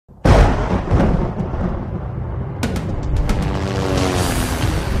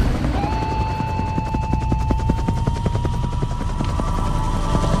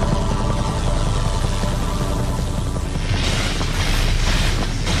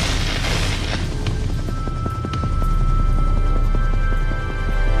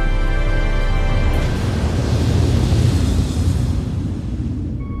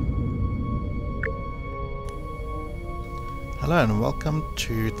and welcome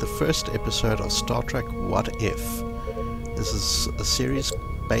to the first episode of Star Trek What If. This is a series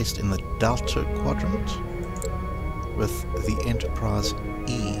based in the Delta Quadrant, with the Enterprise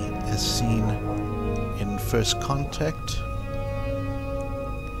E as seen in First Contact.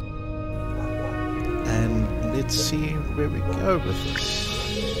 And let's see where we go with this.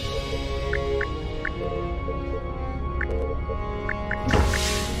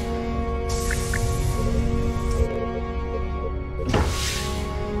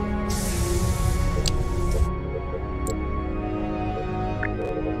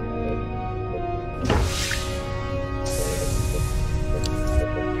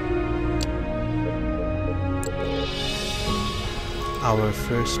 Our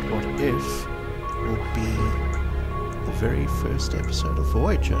first What If will be the very first episode of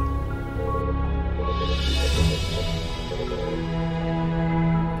Voyager.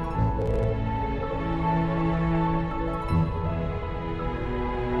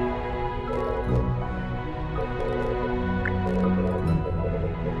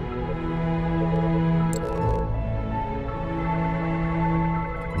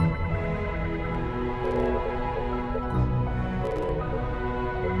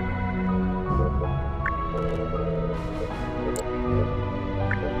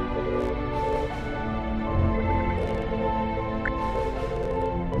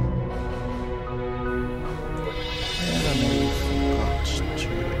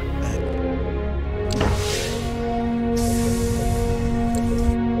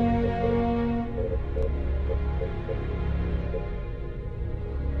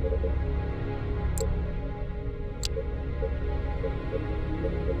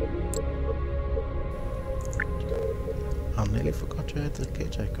 I nearly forgot to add the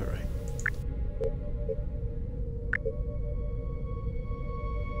Caretaker ring.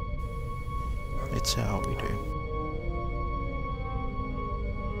 Let's see how we do.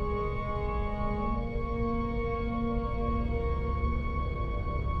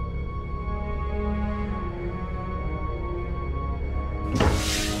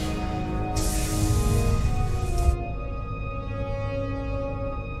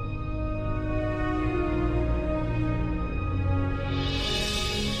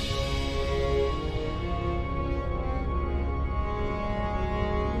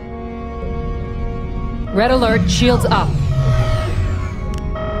 Red alert, shields up.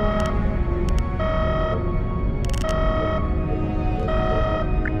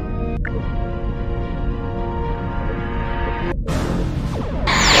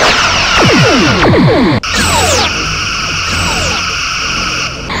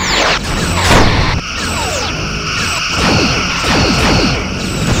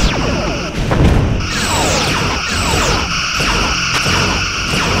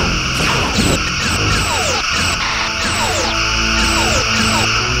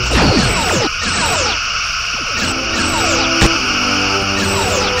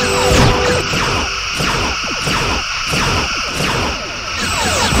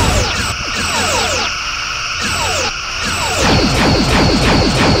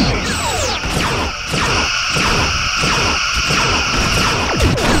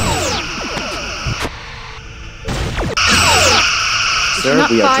 Sir,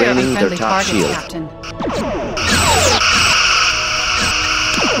 we are draining their top shield. Captain.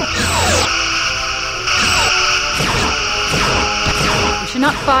 We should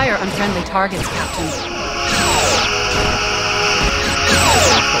not fire on friendly targets, Captain.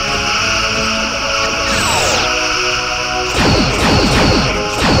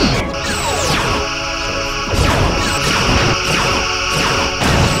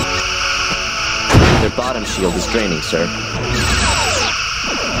 Their bottom shield is draining, sir.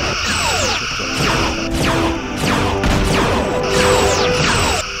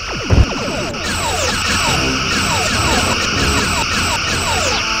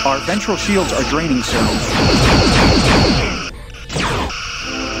 Our ventral shields are draining, sir.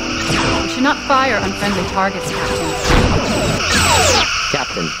 We should not fire on friendly targets, Captain.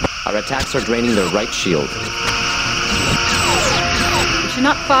 Captain, our attacks are draining their right shield. We should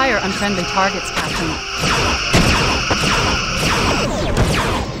not fire on friendly targets, Captain.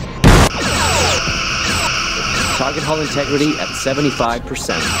 Target hull integrity at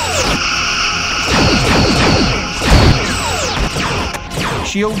 75%.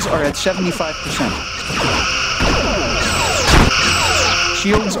 Shields are at 75%.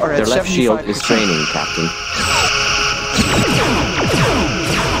 Shields are at 75%. Their left shield is draining, Captain.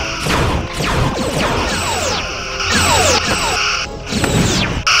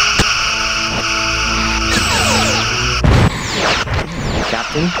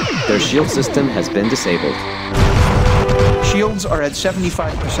 Captain, their shield system has been disabled. Shields are at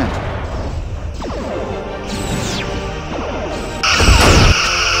 75%.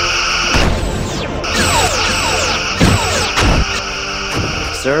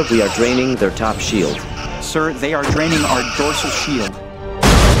 Sir, we are draining their top shield. Sir, they are draining our dorsal shield.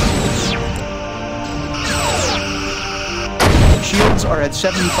 Shields are at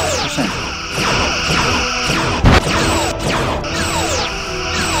 75%.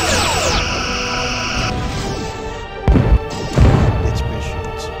 Let's press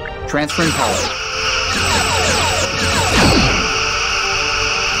shields. Transferring power.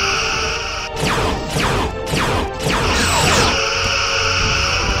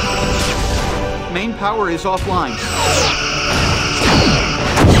 Main power is offline.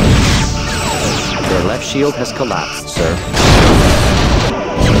 Their left shield has collapsed, sir.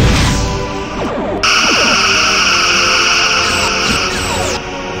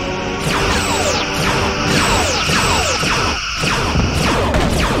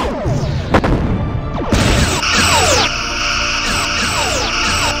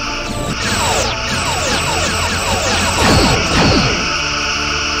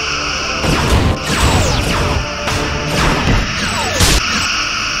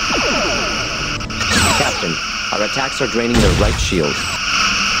 Our attacks are draining their right shield.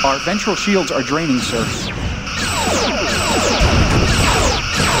 Our ventral shields are draining, sir.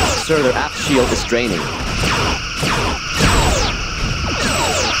 Sir, their aft shield is draining.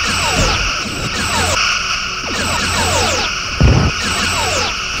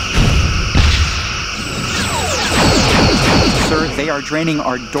 Sir, they are draining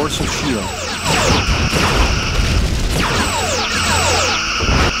our dorsal shield.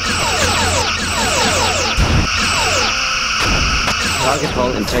 Target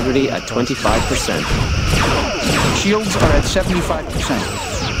hull integrity at 25%. Shields are at 75%.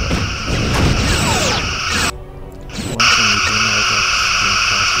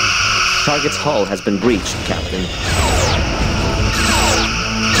 Target's hull has been breached, Captain.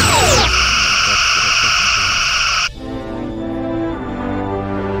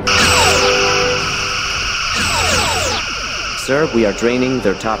 Sir, we are draining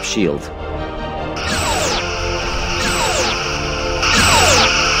their top shield.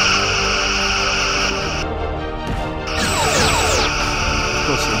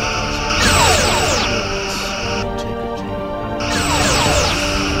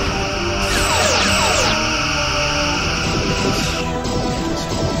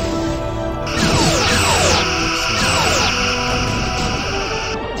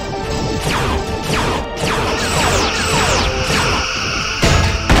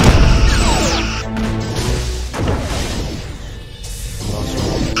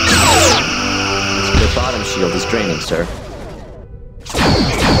 Shield is draining, sir.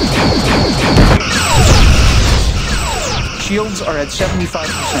 Shields are at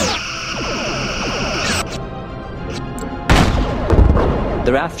 75%.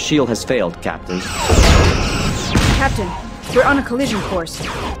 Their aft shield has failed, Captain. Captain, we're on a collision course.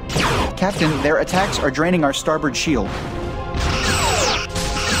 Captain, their attacks are draining our starboard shield.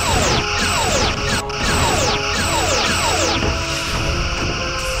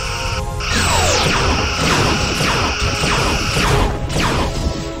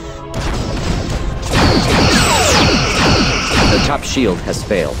 The top shield has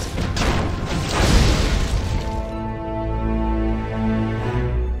failed.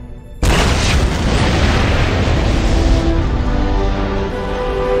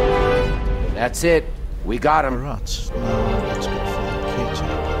 That's it. We got him. Right, now let's go for the Caretaker.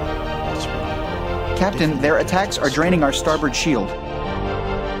 Captain, their attacks are draining our starboard shield.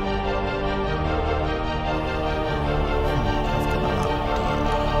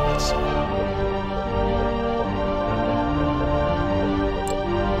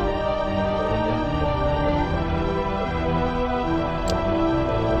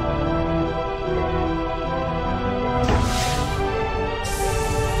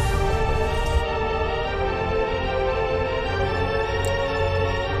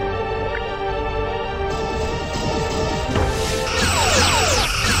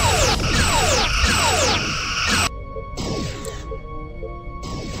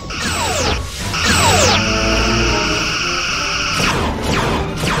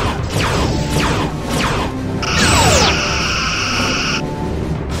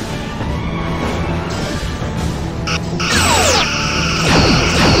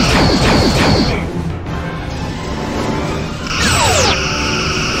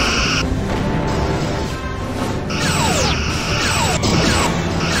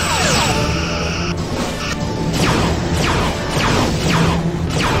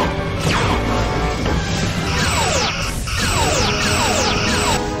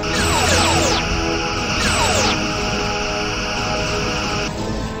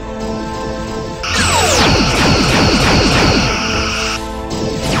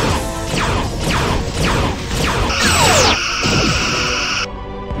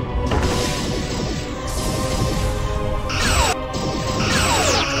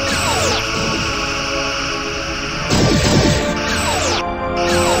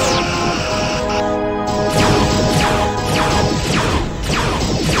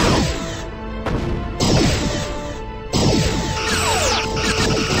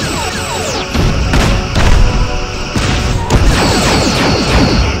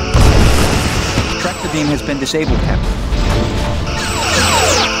 been disabled, Captain.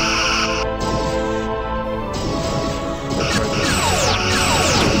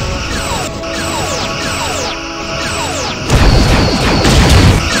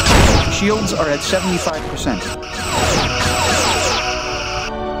 Shields are at 75%.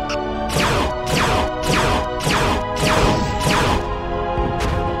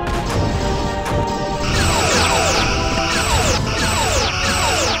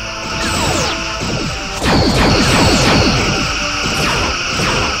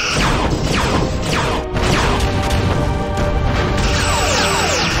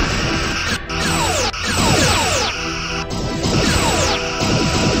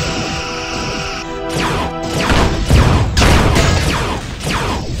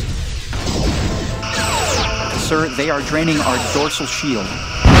 Sir, they are draining our dorsal shield.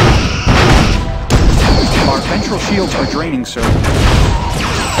 Our ventral shields are draining, sir.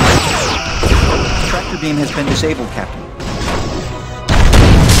 Tractor beam has been disabled, Captain.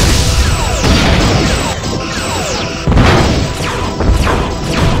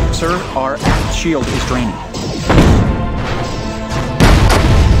 Sir, our aft shield is draining.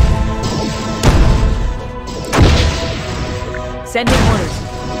 Sending orders.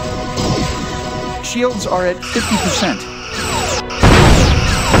 Shields are at 50%.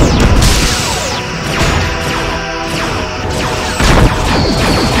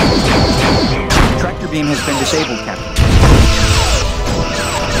 Tractor beam has been disabled, Captain.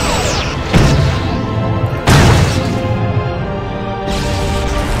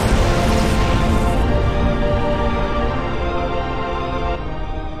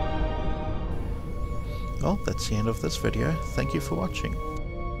 Well, that's the end of this video. Thank you for watching.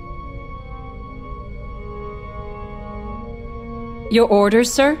 Your orders,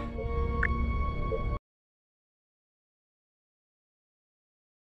 sir?